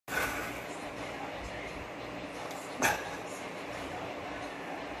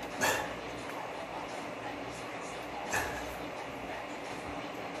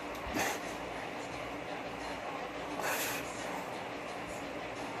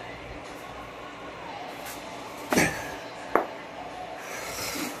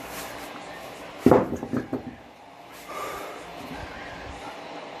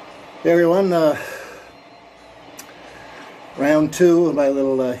Hey everyone, round two of my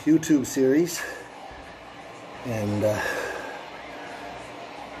little YouTube series, and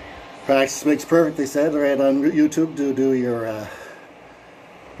practice makes perfect, they said, right on YouTube. Do your,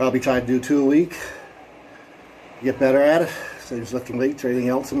 probably try to do 2 a week, get better at it, same as lifting weights or anything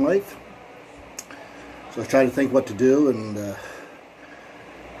else in life. So I try to think what to do, and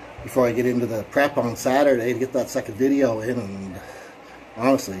before I get into the prep on Saturday to get that second video in, and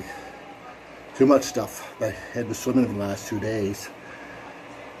honestly, too much stuff. My head was swimming for the last 2 days,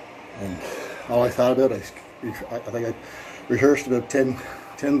 and all I thought about, I think I rehearsed about 10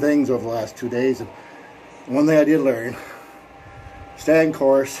 things over the last 2 days, and one thing I did learn: stay on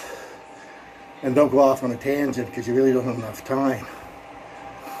course and don't go off on a tangent, because you really don't have enough time.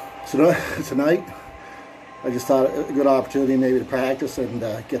 So tonight I just thought a good opportunity maybe to practice and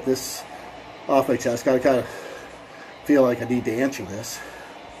get this off my chest. I kind of feel like I need to answer this.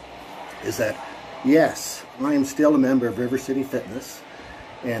 Is that, yes, I am still a member of River City Fitness,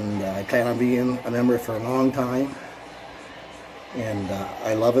 and I plan on being a member for a long time, and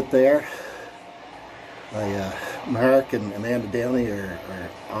I love it there. Mark and Amanda Daly are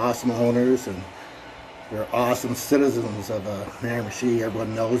awesome owners, and they're awesome citizens of Miramichi.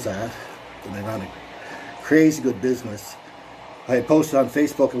 Everyone knows that, and they run a crazy good business. I had posted on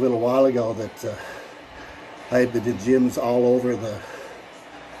Facebook a little while ago that I had been to gyms all over the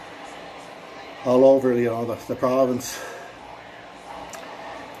province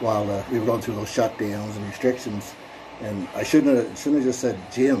while we were going through those shutdowns and restrictions, and I shouldn't have just said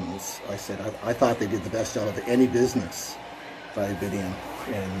gyms. I said I thought they did the best job of any business that I've been in,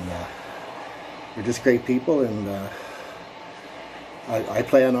 and they're just great people, and I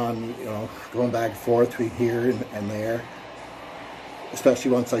plan on going back and forth between here and there,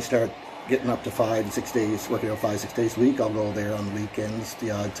 especially once I start getting up to 5 to 6 days, working out 5 to 6 days a week. I'll go there on the weekends, the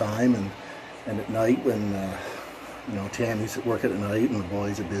odd time, and at night when Tammy's working at night and the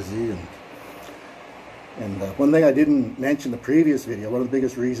boys are busy. And one thing I didn't mention in the previous video, one of the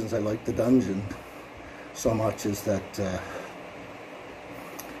biggest reasons I like the dungeon so much is that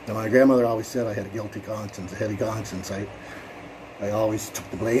my grandmother always said I had a guilty conscience, a heavy conscience. I always took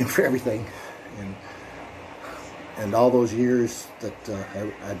the blame for everything, and all those years that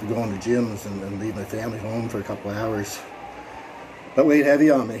I'd be going to gyms and leave my family home for a couple of hours, that weighed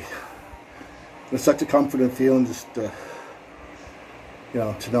heavy on me. It's such a comforting feeling just to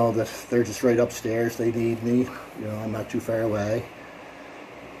know that they're just right upstairs. They need me. I'm not too far away,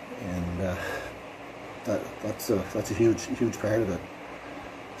 and that's a huge part of it.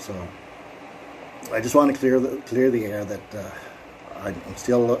 So I just want to clear the air that I'm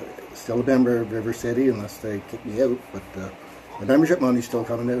still a member of River City unless they kick me out. But the membership money's still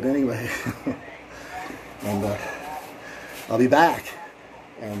coming out anyway, and I'll be back.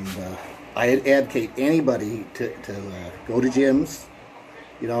 And I advocate anybody to go to gyms.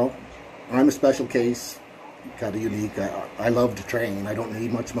 I'm a special case, kind of unique. I love to train. I don't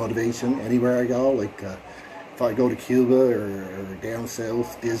need much motivation anywhere I go. Like if I go to Cuba or down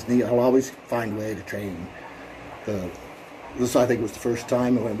south, Disney, I'll always find a way to train. This, I think, was the first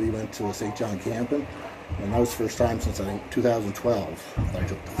time when we went to St. John camping, and that was the first time since, I think, 2012 that I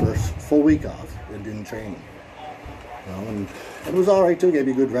took the first full week off and didn't train. And it was all right too. Gave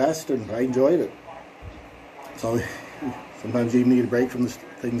me a good rest, and I enjoyed it. So sometimes you need a break from the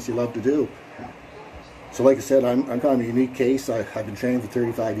things you love to do. So like I said, I'm kind of a unique case. I've been training for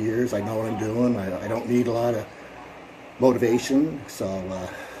 35 years. I know what I'm doing. I don't need a lot of motivation. So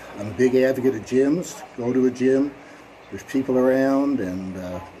I'm a big advocate of gyms. Go to a gym. There's people around, and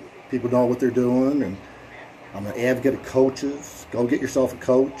people know what they're doing. And I'm an advocate of coaches. Go get yourself a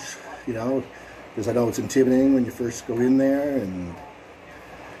coach, because I know it's intimidating when you first go in there, and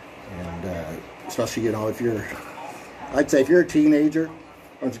especially I'd say if you're a teenager,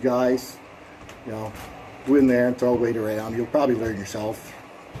 bunch of guys, go in there and throw weight around. You'll probably learn yourself.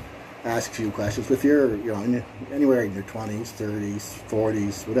 Ask a few questions. But if you're anywhere in your 20s, 30s,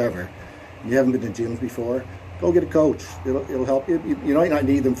 40s, whatever, and you haven't been to gyms before, go get a coach. It'll help you. You might not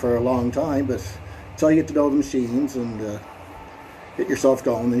need them for a long time, but until you get to know the machines and get yourself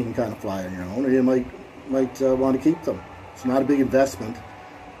going, then you can kind of fly on your own, or you might want to keep them. It's not a big investment.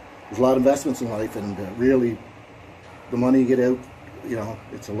 There's a lot of investments in life, and really, the money you get out,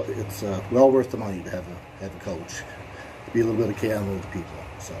 it's well worth the money to have a coach, to be a little bit accountable to people.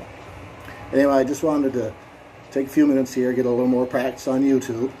 So anyway, I just wanted to take a few minutes here, get a little more practice on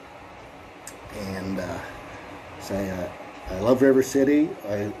YouTube, and say I love River City.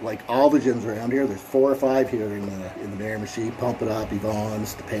 I like all the gyms around here. There's 4 or 5 here in the Miramichi. Pump It Up,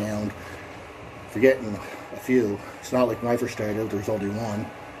 Yvonne's, The Pound. Forgetting a few. It's not like when I first started, there was only one.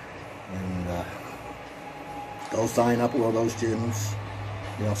 And go sign up at one of those gyms.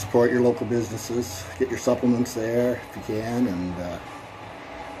 You know, support your local businesses. Get your supplements there if you can.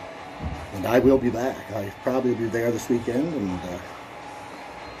 And I will be back. I probably will be there this weekend. And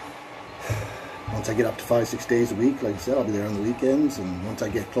once I get up to 5-6 days a week, like I said, I'll be there on the weekends. And once I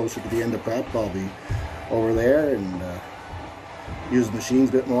get closer to the end of prep, I'll be over there and use the machines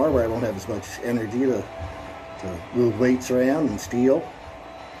a bit more, where I won't have as much energy to move weights around and steel.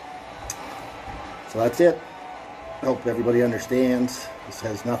 So that's it. I hope everybody understands. This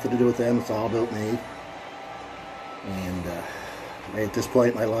has nothing to do with them. It's all about me. And right at this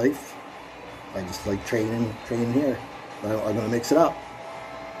point in my life, I just like training here. I'm going to mix it up.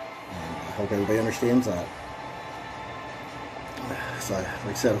 And I hope everybody understands that. So, like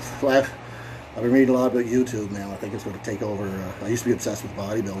I said, I've been reading a lot about YouTube now. I think it's going to take over. I used to be obsessed with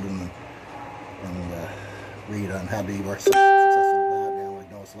bodybuilding and read on how to be more successful with that. Now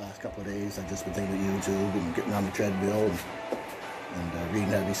I noticed the last couple of days I've just been thinking about YouTube and getting on the treadmill and reading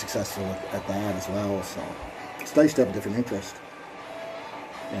how to be successful at that as well. So it's nice to have a different interest.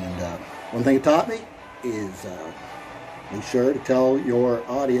 And one thing it taught me is make sure to tell your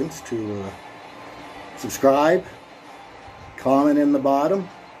audience to subscribe, comment in the bottom,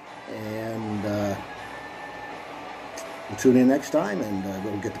 and we'll tune in next time, and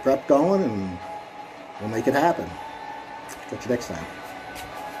we'll get the prep going, and we'll make it happen. Catch you next time.